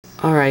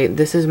Alright,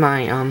 this is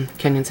my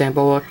Kenyan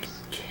sample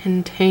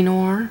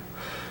container.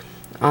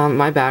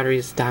 My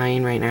battery's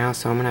dying right now,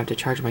 so I'm gonna have to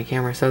charge my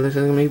camera. So this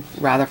is gonna be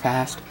rather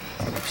fast.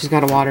 She's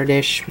got a water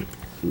dish,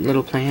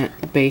 little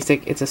plant,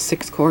 basic. It's a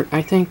 6-quart,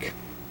 I think.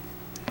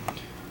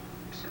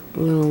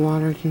 Little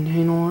water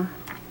container.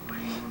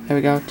 There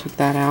we go. Took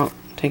that out.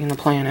 Taking the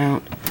plant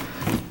out.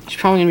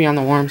 She's probably gonna be on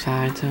the warm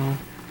side, so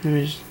let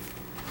me just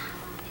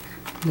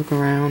look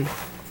around.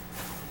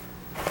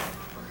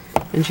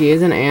 And she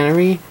is an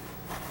anery.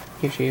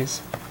 Here she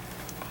is.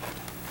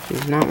 She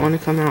does not want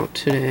to come out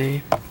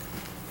today.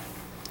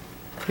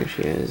 Here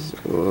she is.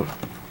 Ugh.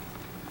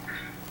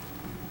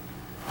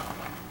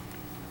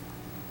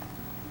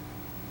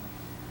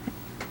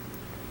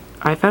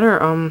 I fed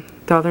her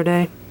the other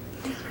day.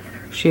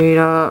 She ate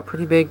a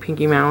pretty big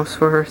Pinky Mouse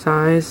for her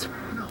size.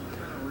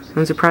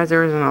 I'm surprised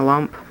there isn't a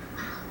lump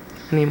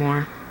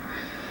anymore.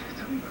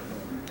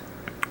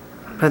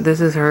 But this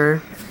is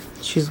her.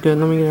 She's good.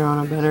 Let me get her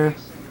on a better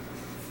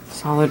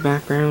solid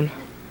background.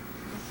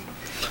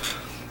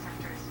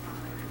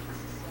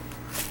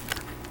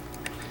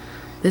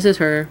 This is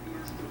her.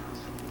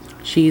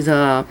 She's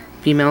a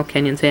female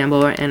Kenyan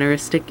sample, or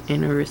aneristic,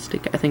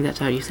 I think that's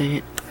how you say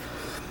it.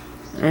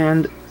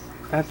 And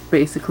that's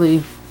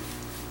basically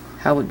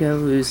how it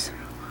goes.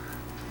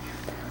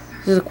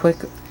 This is a quick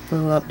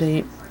little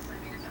update.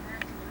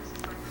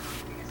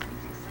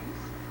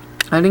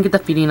 I didn't get the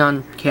feeding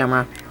on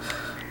camera.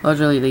 I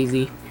was really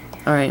lazy.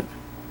 Alright.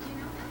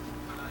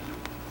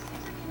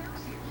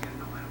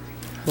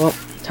 Well,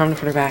 time to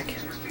put her back.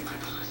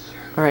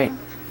 Alright.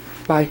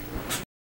 Bye.